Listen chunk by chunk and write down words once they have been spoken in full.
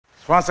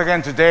Once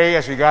again today,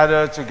 as we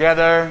gather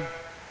together,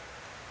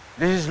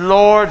 this is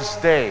Lord's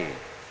Day.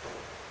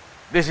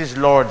 This is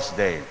Lord's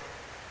Day.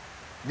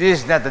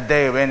 This is not the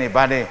day of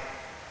anybody.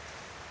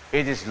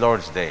 It is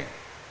Lord's Day.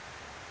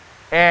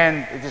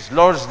 And it is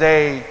Lord's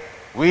Day.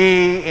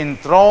 We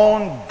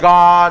enthrone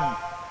God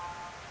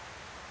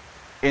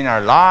in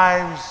our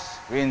lives.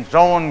 We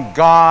enthrone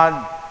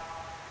God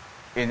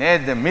in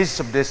the midst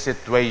of this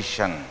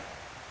situation.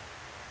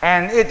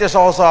 And it is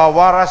also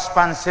our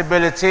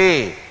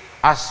responsibility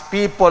as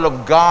people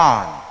of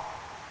God,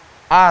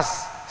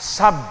 as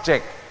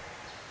subject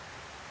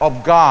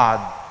of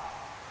God,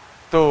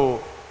 to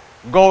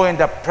go in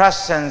the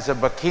presence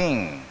of a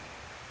king.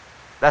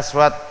 That's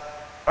what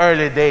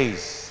early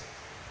days.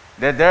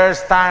 That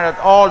there's time that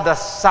all the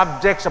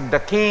subjects of the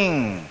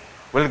king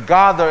will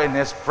gather in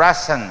his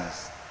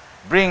presence,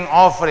 bring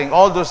offering,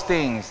 all those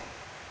things.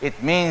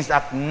 It means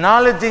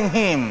acknowledging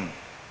him,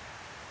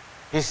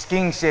 his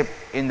kingship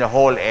in the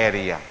whole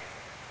area.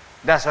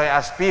 That's why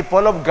as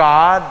people of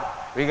God,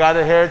 we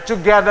gather here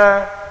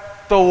together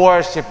to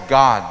worship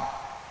God,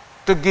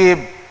 to give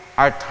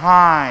our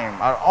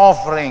time, our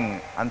offering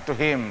unto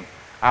him,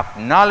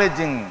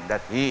 acknowledging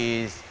that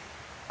he is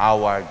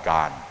our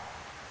God.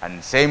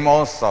 And same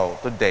also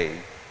today,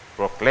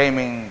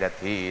 proclaiming that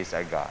he is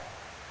our God.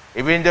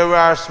 Even though we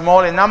are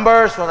small in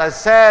numbers, what I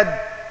said,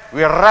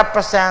 we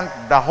represent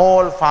the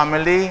whole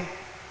family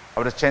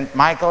of the St.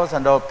 Michael's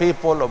and the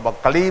people of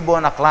Kalibo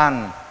and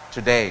Aklan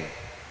today.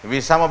 Maybe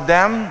some of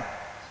them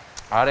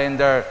are in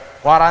their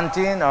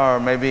quarantine or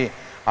maybe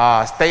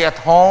stay at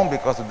home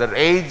because of their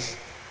age.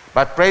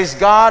 But praise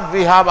God,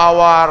 we have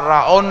our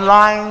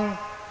online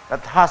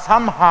that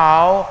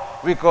somehow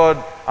we could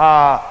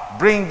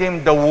bring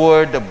them the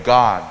Word of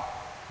God.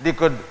 They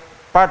could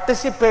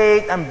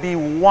participate and be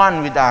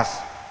one with us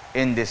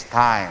in this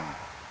time.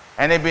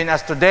 And even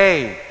as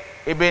today,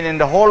 even in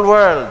the whole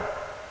world,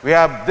 we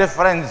have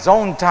different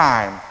zone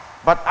time.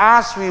 But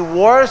as we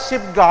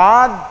worship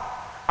God,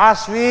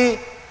 as we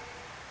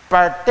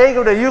partake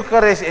of the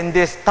Eucharist in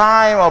this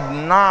time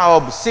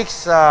of 6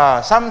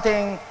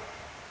 something,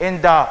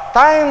 in the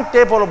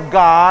timetable of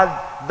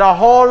God, the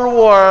whole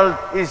world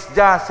is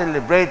just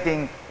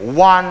celebrating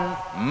one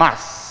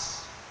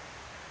Mass.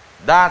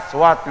 That's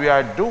what we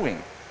are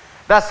doing.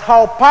 That's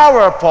how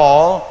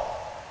powerful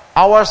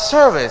our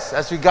service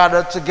as we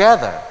gather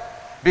together.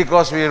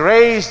 Because we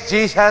raise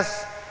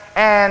Jesus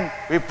and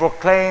we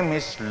proclaim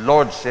his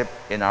Lordship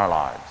in our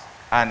lives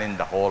and in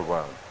the whole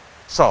world.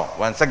 So,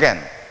 once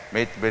again,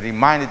 may it be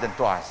reminded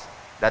unto us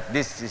that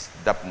this is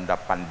the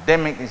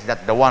pandemic is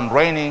not the one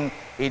reigning.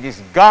 It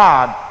is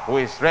God who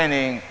is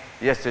reigning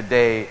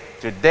yesterday,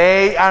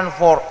 today, and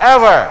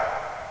forever.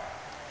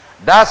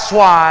 That's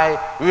why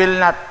we will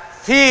not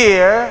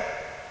fear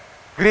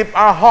grip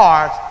our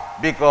hearts,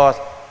 because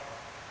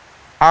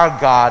our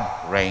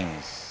God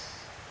reigns.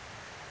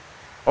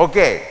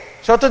 Okay,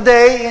 so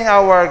today in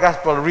our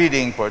gospel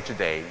reading for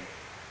today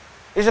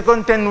is a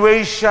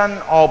continuation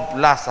of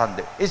last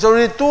Sunday. It's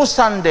already 2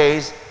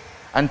 Sundays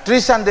and 3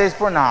 Sundays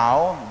for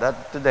now,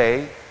 that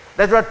today,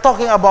 that we're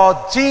talking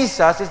about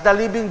Jesus is the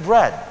living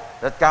bread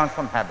that comes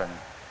from heaven.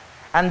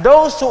 And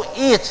those who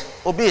eat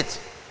of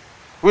it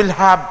will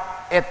have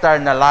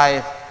eternal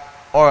life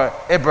or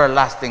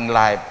everlasting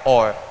life,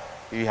 or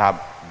we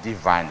have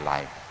divine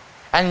life.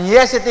 And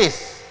yes, it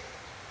is.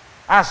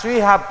 As we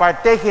have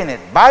partaken it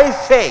by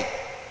faith,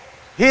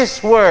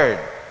 his word,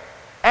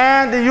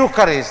 and the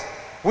Eucharist,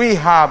 we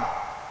have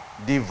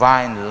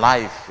divine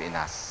life in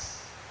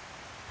us.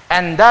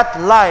 And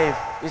that life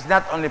is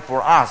not only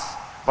for us,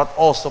 but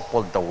also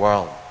for the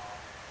world.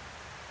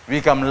 We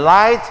become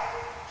light,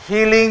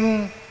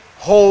 healing,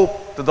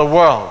 hope to the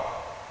world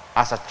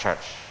as a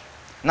church.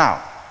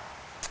 Now,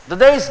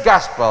 today's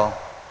gospel,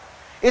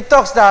 it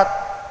talks that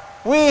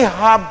we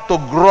have to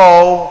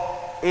grow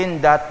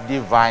in that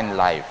divine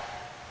life.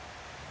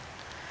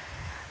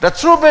 The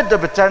true bit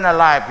of eternal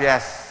life,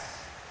 yes.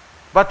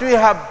 But we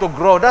have to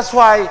grow. That's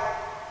why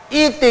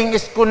eating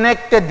is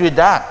connected with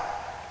that.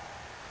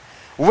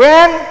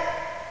 When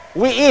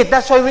we eat,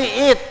 that's why we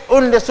eat,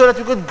 only so that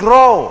we could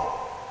grow.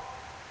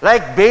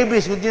 Like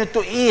babies who need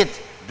to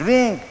eat,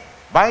 drink,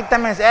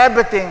 vitamins,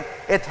 everything.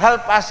 It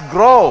helps us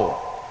grow.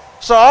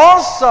 So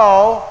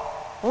also,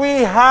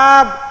 we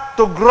have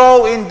to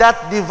grow in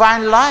that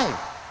divine life.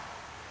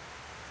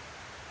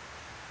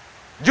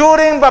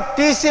 During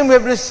baptism, we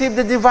have received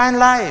the divine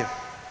life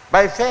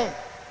by faith.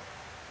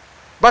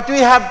 But we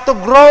have to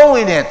grow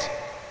in it.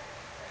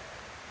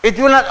 It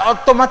will not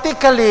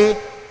automatically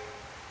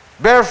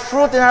bear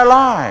fruit in our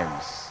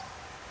lives.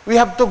 We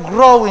have to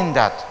grow in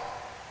that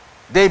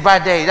day by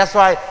day. That's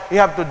why we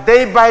have to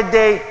day by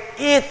day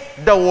eat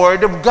the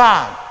Word of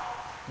God.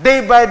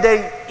 Day by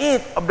day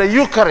eat of the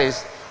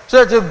Eucharist,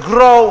 so that you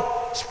grow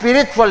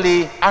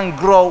spiritually and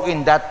grow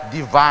in that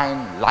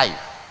divine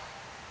life.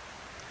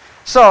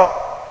 So,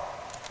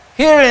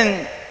 here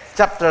in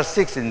chapter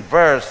 6 in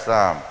verse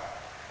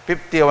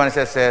 51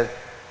 it says,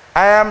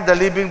 I am the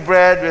living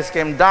bread which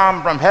came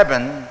down from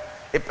heaven.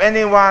 If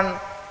anyone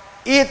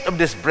eat of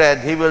this bread,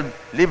 he will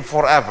live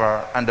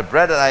forever. And the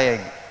bread that I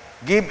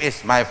give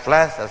is my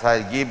flesh, as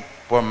I give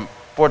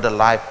for the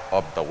life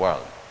of the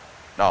world.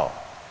 No.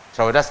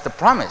 So that's the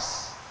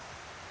promise,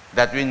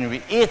 that when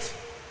we eat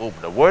of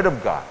the Word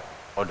of God,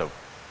 or the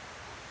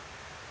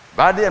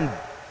body and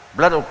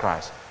blood of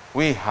Christ,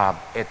 we have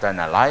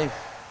eternal life,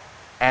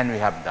 and we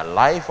have the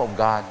life of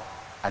God,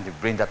 and we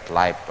bring that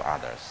life to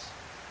others.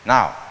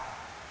 Now,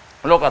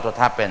 look at what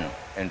happened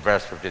in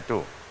verse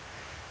 52.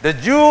 The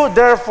Jews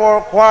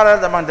therefore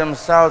quarreled among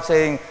themselves,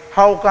 saying,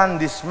 how can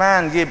this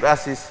man give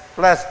us his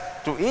flesh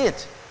to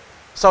eat?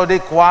 So they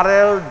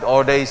quarreled,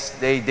 or they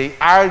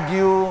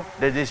argue,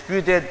 they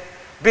disputed,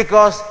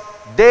 because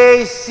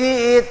they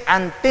see it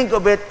and think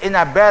of it in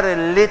a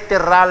very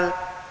literal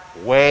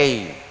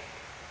way.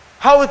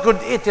 How we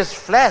could eat his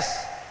flesh,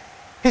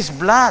 his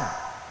blood.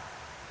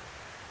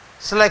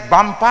 It's like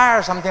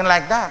vampire, something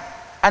like that.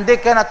 And they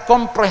cannot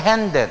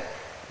comprehend it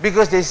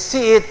because they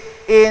see it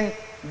in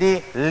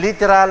the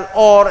literal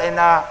or in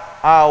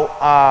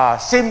a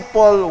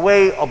simple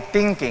way of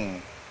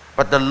thinking.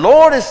 But the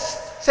Lord is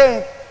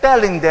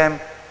telling them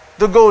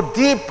to go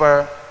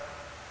deeper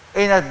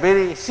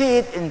see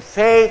it in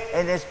faith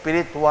and in a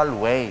spiritual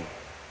way.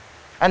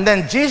 And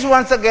then Jesus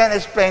once again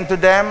explained to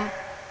them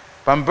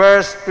from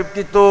verse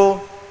 52,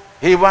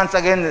 he once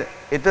again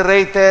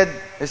iterated,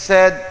 he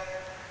said,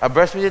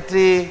 verse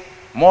 53,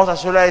 most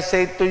assuredly I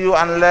say to you,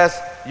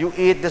 unless you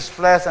eat this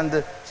flesh and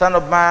the Son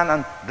of Man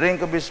and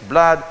drink of his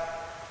blood,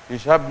 you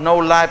shall have no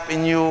life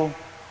in you.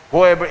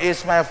 Whoever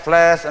eats my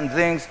flesh and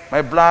drinks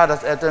my blood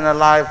has eternal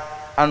life,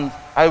 and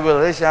I will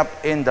raise him up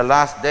in the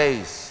last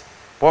days.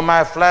 For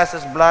my flesh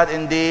is blood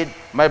indeed,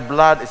 my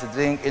blood is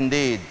drink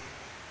indeed.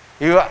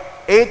 He who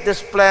ate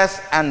this flesh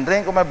and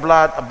drink of my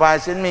blood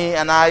abides in me,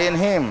 and I in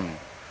him.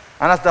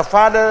 And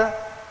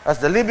as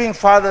the living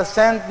Father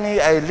sent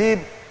me, I live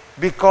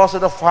because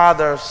of the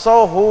Father.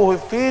 So who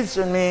feeds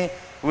on me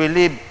will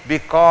live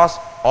because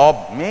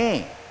of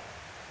me.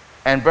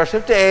 And verse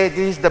 58,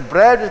 this is the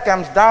bread that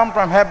comes down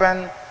from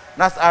heaven,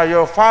 as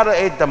your father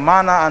ate the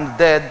manna and the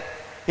dead.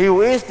 He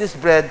who eats this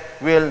bread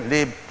will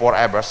live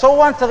forever. So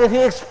once again,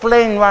 he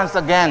explained once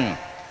again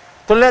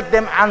to let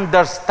them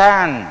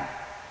understand.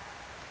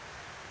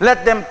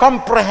 Let them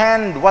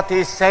comprehend what he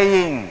is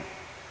saying.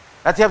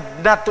 That you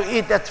have not to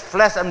eat that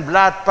flesh and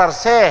blood per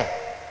se,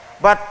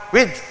 but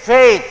with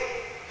faith,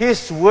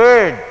 his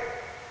word,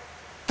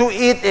 to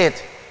eat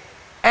it,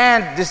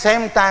 and at the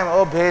same time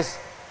of his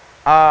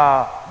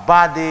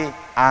body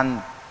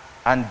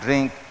and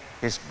drink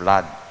his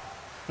blood.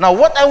 Now,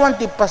 what I want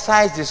to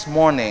emphasize this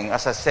morning,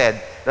 as I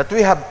said, that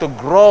we have to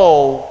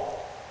grow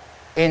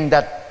in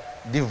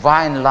that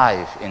divine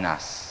life in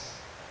us.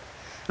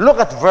 Look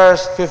at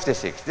verse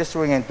 56. This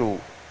we're going to.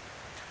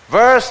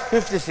 Verse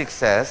 56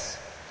 says,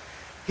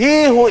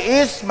 he who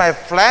eats my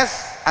flesh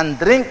and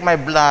drink my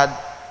blood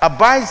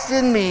abides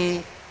in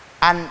me,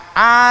 and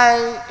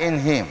I in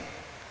him.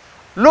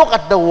 Look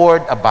at the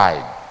word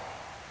abide.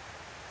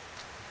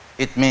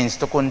 It means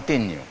to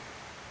continue.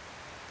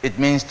 It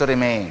means to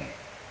remain.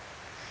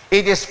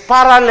 It is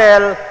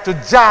parallel to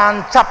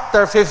John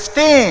chapter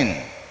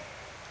 15.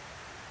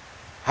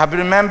 Have you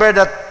remembered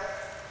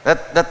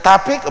that the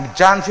topic of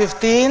John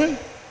 15?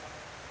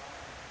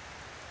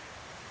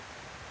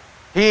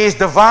 He is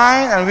the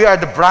vine and we are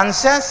the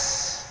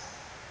branches.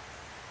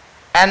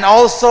 And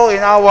also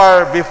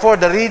before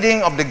the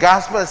reading of the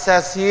gospel, it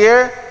says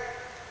here,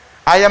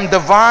 I am the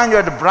vine, you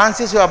are the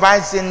branches, who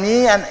abides in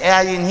me, and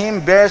I in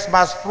him bears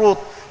much fruit,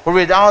 for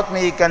without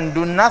me he can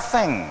do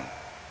nothing.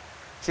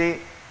 See,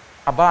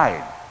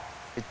 abide,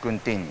 it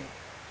continues.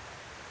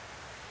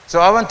 So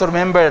I want to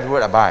remember that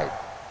word abide.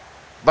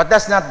 But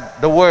that's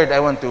not the word I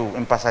want to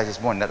emphasize this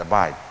morning, not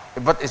abide.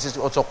 But it is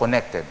also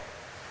connected.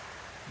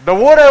 The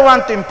word I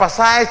want to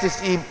emphasize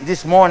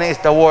this morning is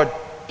the word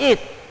eat.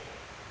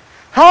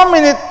 How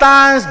many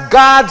times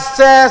God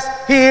says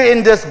here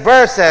in these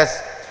verses,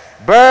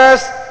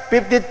 verse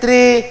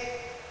 53,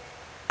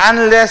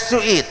 unless you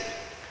eat.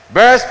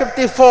 Verse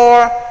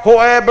 54,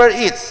 whoever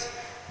eats.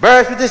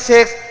 Verse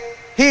 56,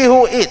 he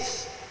who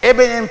eats.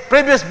 Even in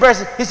previous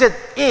verses, he said,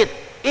 eat,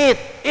 eat,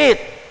 eat.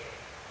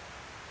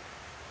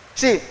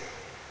 See,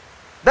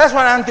 that's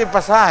what I want to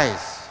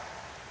emphasize.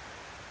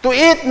 To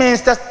eat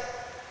means that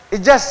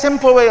it's just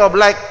simple way of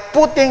like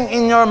putting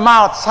in your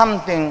mouth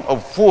something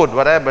of food,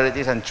 whatever it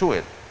is, and chew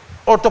it.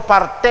 Or to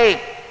partake.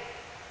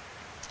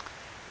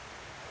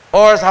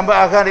 Or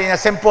in a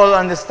simple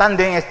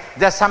understanding is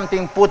just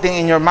something putting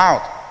in your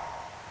mouth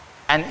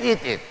and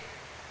eat it.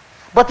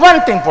 But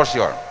one thing for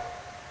sure,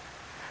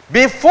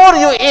 before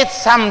you eat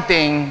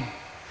something,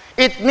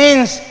 it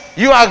means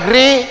you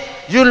agree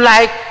you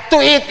like to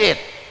eat it.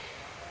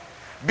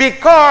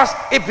 Because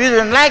if you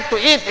don't like to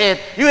eat it,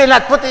 you will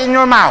not put it in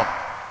your mouth.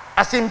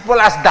 As simple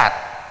as that.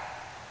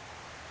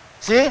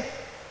 See?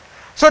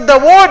 So the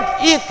word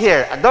eat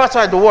here, that's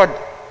why the word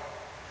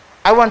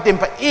I want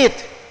to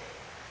eat,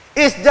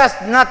 is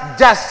just not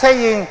just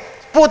saying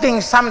putting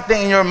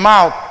something in your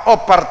mouth or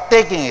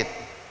partaking it.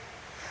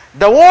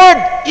 The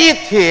word eat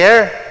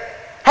here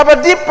have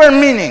a deeper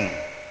meaning.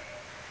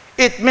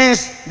 It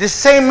means the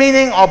same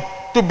meaning of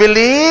to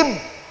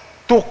believe,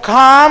 to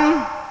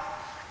come,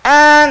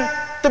 and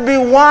to be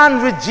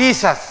one with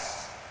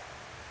Jesus.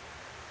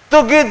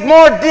 To get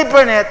more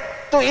deeper in it,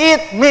 to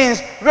it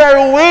means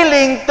we're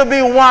willing to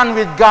be one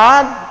with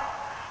God.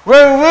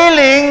 We're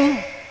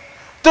willing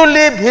to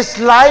live His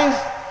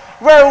life.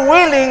 We're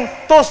willing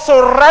to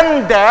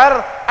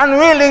surrender and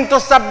willing to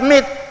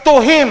submit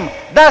to Him.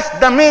 That's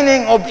the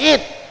meaning of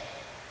it.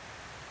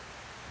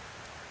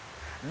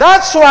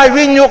 That's why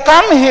when you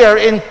come here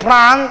in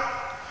front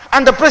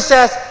and the priest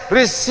says,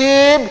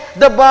 receive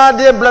the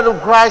body and blood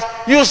of Christ,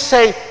 you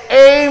say,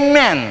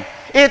 Amen.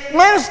 It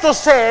means to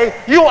say,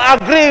 you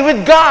agree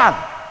with God.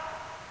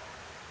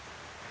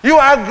 You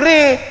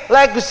agree,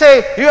 like we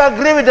say, you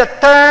agree with the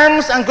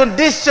terms and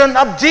condition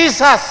of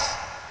Jesus.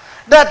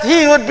 That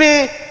He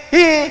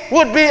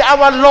would be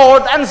our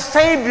Lord and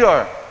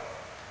Savior.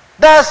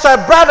 That's why,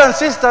 brother and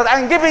sister,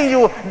 I'm giving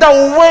you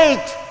the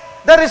weight,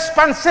 the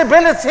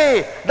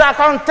responsibility, the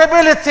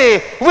accountability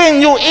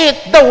when you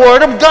eat the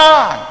Word of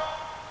God.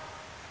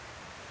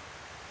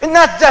 And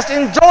not just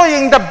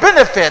enjoying the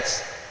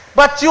benefits,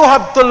 but you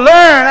have to learn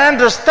and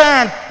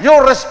understand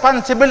your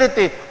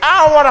responsibility,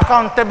 our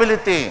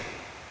accountability.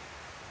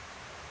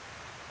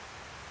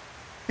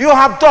 You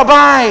have to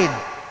abide,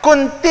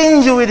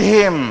 continue with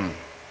Him.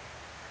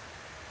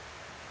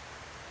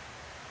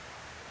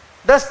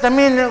 That's the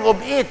meaning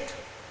of it.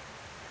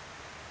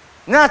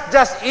 Not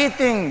just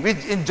eating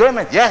with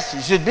enjoyment. Yes,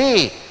 you should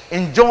be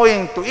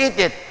enjoying to eat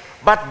it.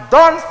 But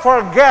don't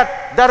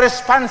forget the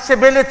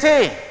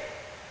responsibility.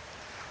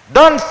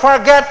 Don't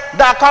forget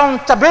the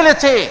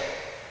accountability.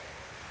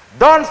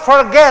 Don't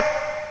forget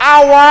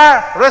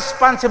our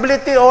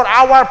responsibility or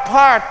our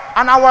part.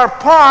 And our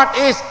part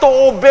is to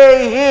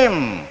obey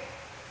Him.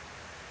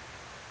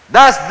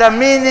 That's the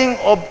meaning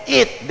of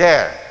it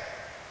there.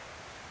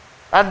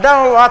 And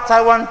that's what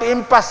I want to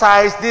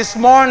emphasize this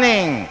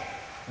morning.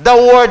 The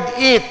word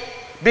eat,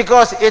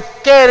 because it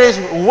carries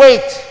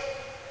weight.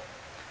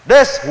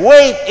 There's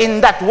weight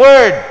in that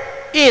word,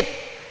 eat.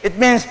 It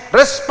means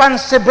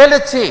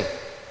responsibility.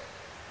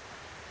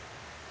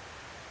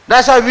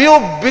 That's why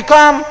you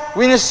become,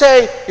 when you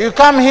say, you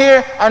come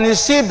here and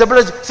receive the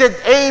blood, you said,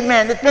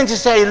 Amen. It means you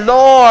say,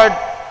 Lord,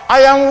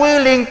 I am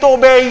willing to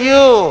obey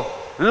you.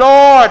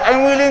 Lord,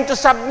 I'm willing to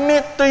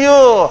submit to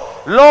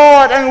you.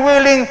 Lord, I'm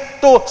willing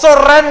to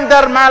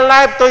surrender my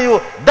life to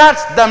you.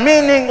 That's the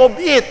meaning of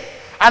it.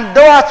 And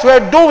that's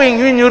what we're doing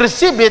when you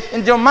receive it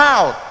in your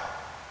mouth.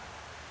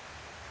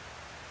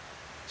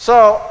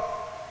 So,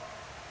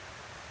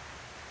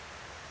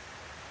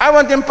 I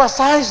want to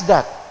emphasize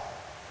that.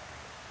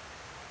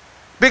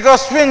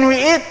 Because when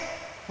we eat,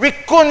 we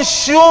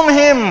consume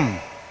Him.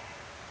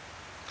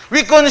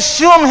 We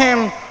consume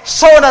Him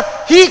so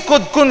that He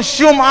could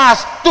consume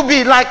us to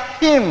be like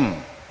Him.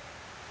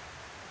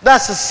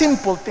 That's a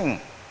simple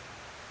thing.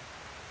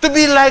 To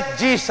be like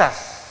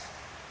Jesus.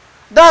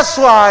 That's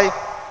why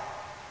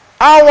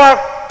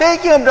our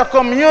taking of the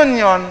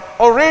communion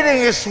or reading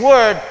His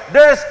Word,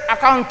 there's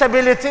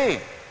accountability.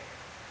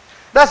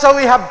 That's how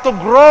we have to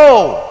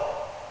grow.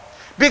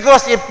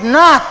 Because if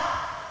not,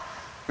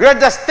 we are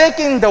just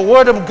taking the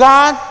Word of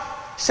God,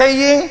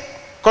 saying,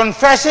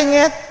 confessing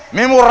it,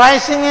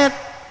 memorizing it,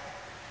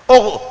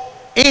 or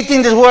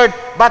eating this Word,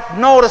 but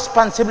no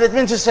responsibility. It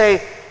means to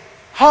say,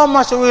 how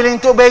much are we willing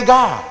to obey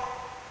God?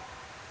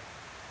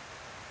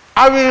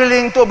 Are we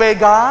willing to obey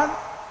God?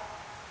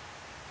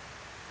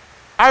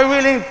 Are we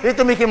willing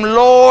to make Him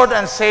Lord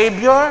and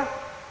Savior?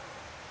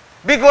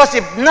 Because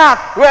if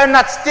not, we are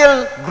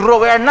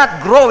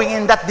not growing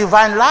in that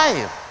divine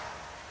life.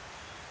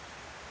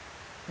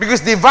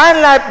 Because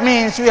divine life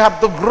means we have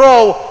to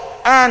grow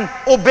and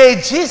obey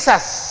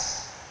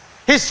Jesus.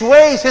 His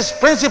ways, His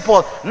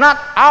principle, not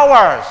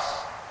ours.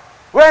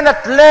 We're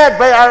not led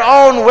by our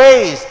own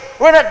ways.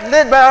 We're not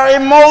led by our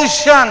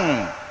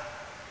emotion.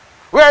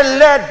 We're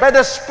led by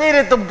the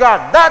Spirit of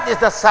God. That is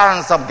the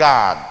sons of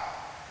God.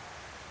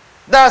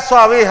 That's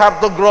why we have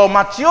to grow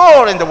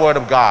mature in the Word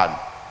of God.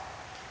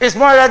 It's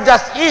more than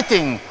just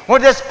eating, more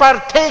than just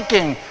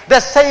partaking,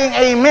 just saying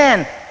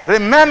amen.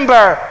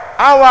 Remember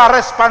our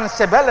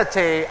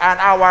responsibility and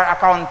our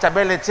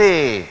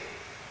accountability.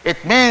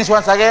 It means,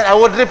 once again, I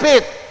would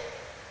repeat,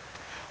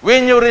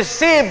 when you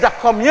receive the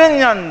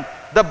communion,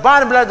 the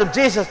body and blood of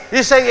Jesus,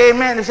 you say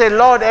amen. You say,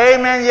 Lord,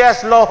 amen,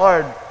 yes,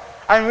 Lord.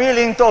 I'm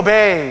willing to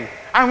obey.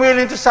 I'm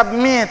willing to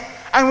submit.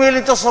 I'm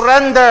willing to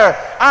surrender.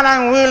 And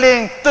I'm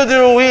willing to do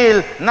your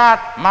will,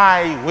 not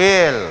my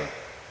will.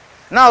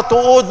 Now,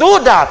 to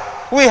do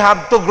that, we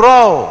have to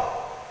grow.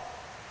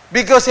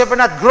 Because if we're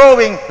not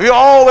growing, we're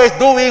always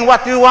doing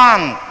what we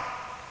want,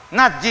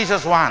 not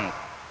Jesus wants.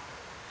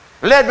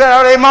 Led by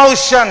our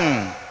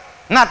emotion,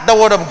 not the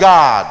Word of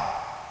God.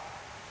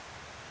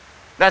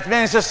 That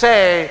means to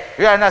say,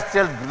 we are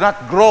still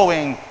not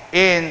growing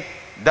in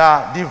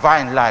the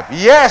divine life.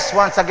 Yes,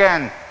 once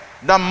again,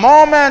 the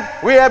moment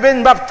we have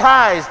been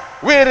baptized,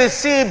 we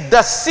receive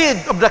the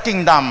seed of the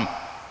kingdom,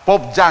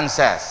 Pope John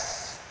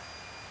says.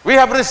 We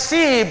have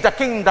received the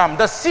kingdom,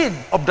 the seed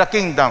of the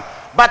kingdom.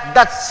 but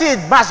that seed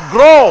must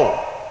grow.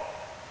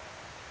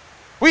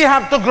 We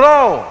have to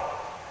grow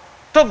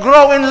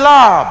in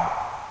love.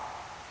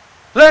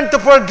 Learn to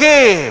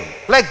forgive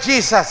like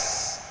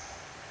Jesus.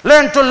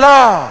 Learn to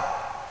love.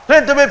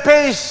 Learn to be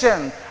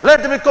patient.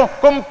 Learn to be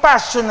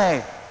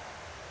compassionate.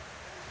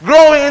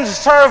 Growing in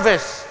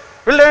service.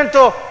 We learn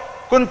to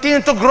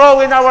continue to grow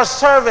in our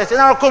service, in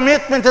our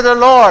commitment to the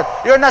Lord.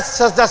 You're not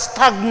just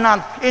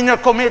stagnant in your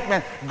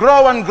commitment.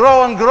 Grow and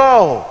grow and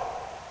grow.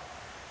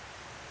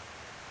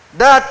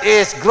 That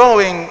is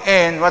growing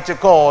in what you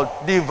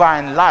call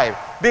divine life.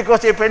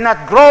 Because if you're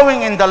not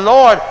growing in the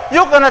Lord,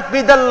 you cannot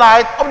be the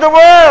light of the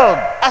world.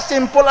 As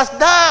simple as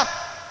that.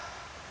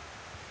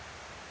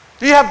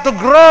 You have to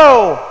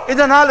grow in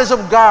the knowledge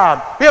of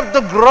God. We have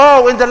to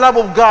grow in the love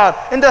of God,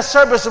 in the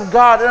service of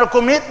God, in our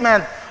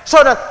commitment,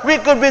 so that we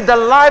could be the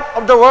light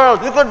of the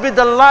world. We could be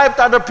the light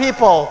to other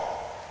people.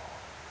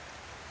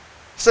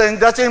 So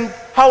that's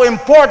how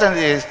important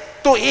it is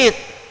to eat.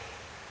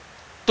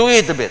 To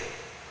eat a bit.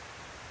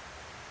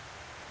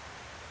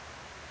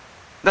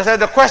 That's why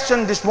the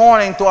question this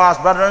morning to us,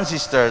 brothers and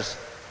sisters,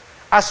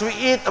 as we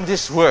eat of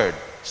this word,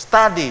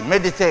 study,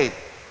 meditate,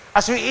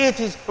 as we eat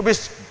his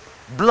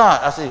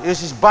blood, as we use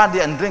his body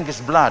and drink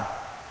his blood,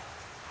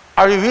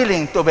 are we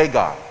willing to obey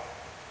God?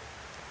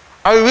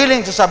 Are we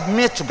willing to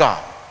submit to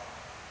God?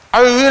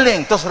 Are we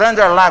willing to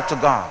surrender our life to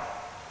God?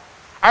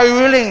 Are we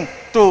willing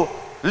to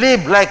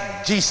live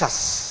like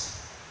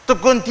Jesus? To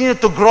continue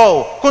to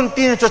grow,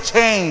 continue to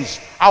change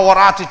our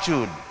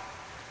attitude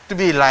to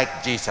be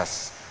like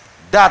Jesus.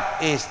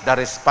 That is the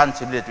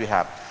responsibility we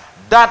have.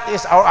 That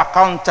is our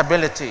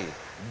accountability.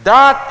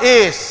 That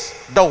is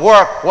the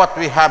work what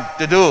we have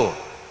to do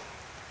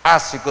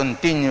as we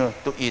continue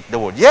to eat the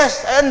word.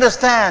 Yes, I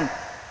understand.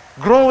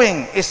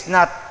 Growing is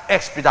not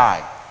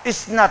expedite.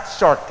 It's not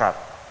shortcut.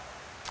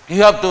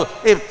 You have to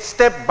eat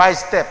step by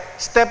step,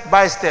 step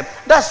by step.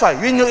 That's why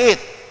when you eat,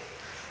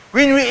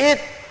 we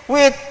eat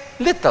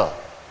little,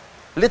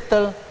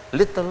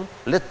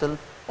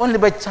 only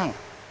by chunk.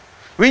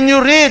 When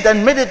you read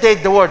and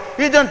meditate the word,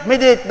 you don't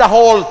meditate the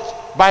whole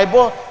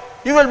Bible.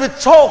 You will be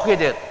choked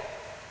with it.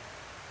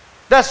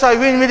 That's why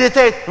when we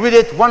meditate, we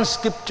read one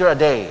scripture a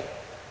day.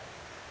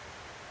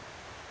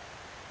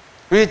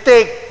 We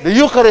take the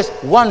Eucharist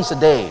once a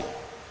day.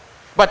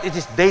 But it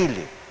is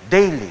daily.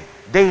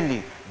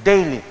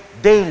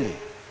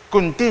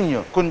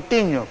 Continue.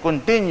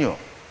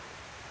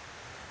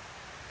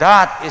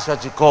 That is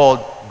what you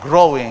call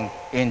growing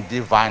in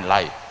divine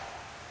life.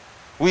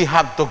 We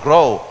have to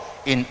grow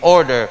in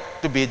order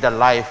to be the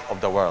life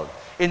of the world,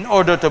 in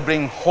order to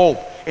bring hope,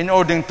 in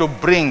order to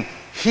bring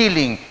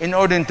healing, in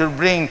order to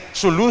bring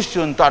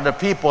solution to other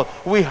people.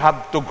 We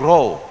have to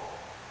grow.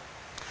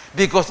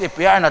 Because if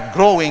we are not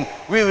growing,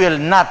 we will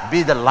not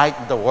be the light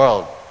of the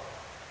world.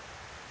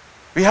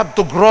 We have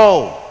to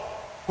grow.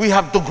 We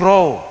have to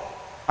grow.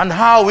 And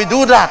how we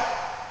do that?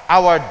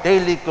 Our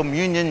daily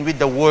communion with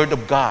the Word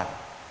of God.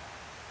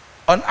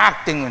 On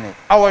acting on it.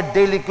 Our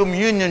daily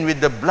communion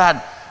with the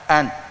blood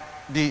and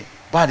the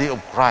body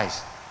of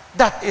Christ.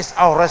 That is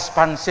our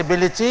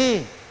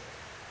responsibility.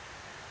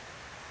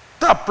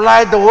 To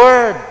apply the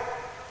Word.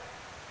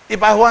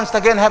 If I once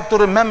again have to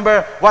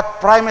remember what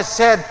Primus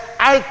said,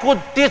 I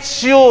could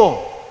teach you.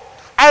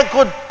 I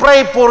could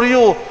pray for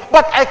you,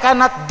 but I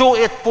cannot do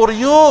it for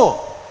you.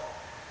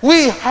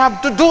 We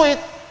have to do it.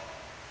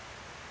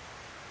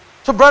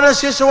 So brothers and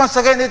sisters, once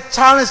again, it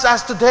challenges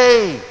us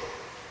today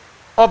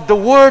of the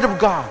Word of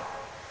God.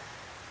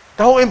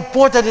 How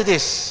important it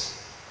is.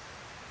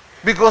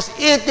 Because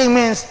eating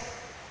means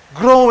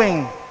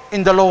growing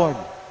in the Lord.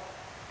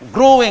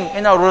 Growing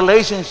in our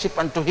relationship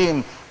unto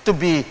Him to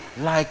be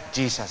like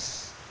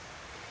Jesus.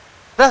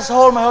 That's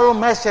my whole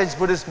message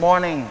for this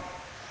morning.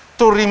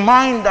 To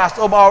remind us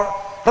of our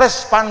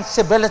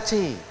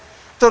responsibility.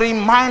 To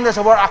remind us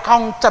of our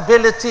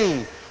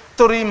accountability.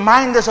 To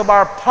remind us of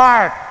our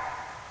part.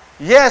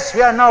 Yes,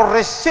 we are now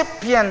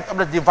recipient of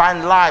the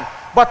divine life.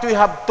 But we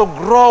have to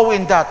grow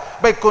in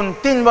that by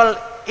continual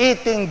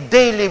eating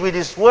daily with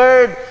His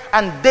Word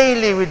and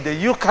daily with the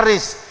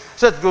Eucharist,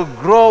 so that we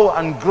grow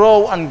and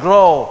grow and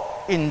grow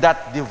in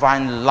that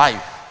divine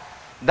life.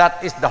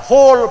 That is the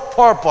whole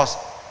purpose,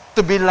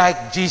 to be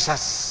like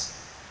Jesus,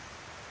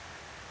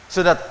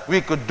 so that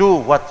we could do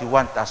what He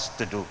wants us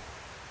to do.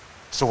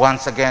 So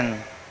once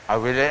again, I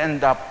will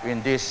end up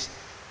in this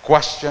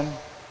question.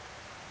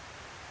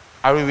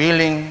 Are we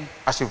willing,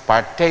 as we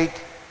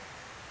partake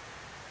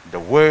the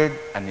Word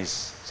and His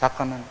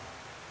sacrament,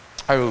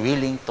 are we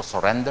willing to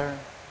surrender?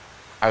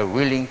 Are we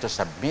willing to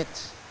submit?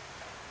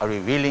 Are we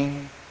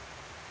willing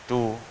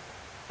to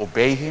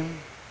obey Him?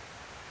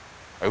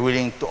 Are we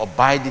willing to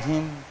abide in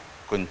Him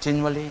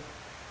continually,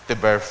 to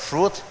bear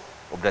fruit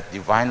of that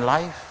divine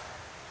life?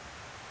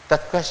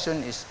 That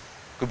question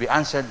could be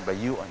answered by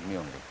you and me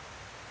only.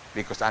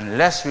 Because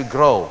unless we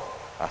grow,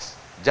 as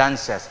John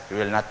says, we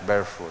will not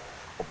bear fruit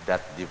of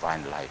that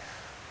divine life.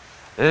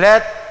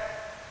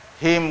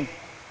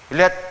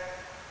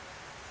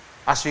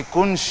 As we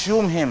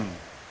consume Him,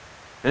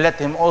 let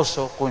Him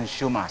also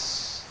consume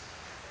us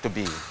to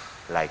be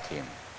like Him.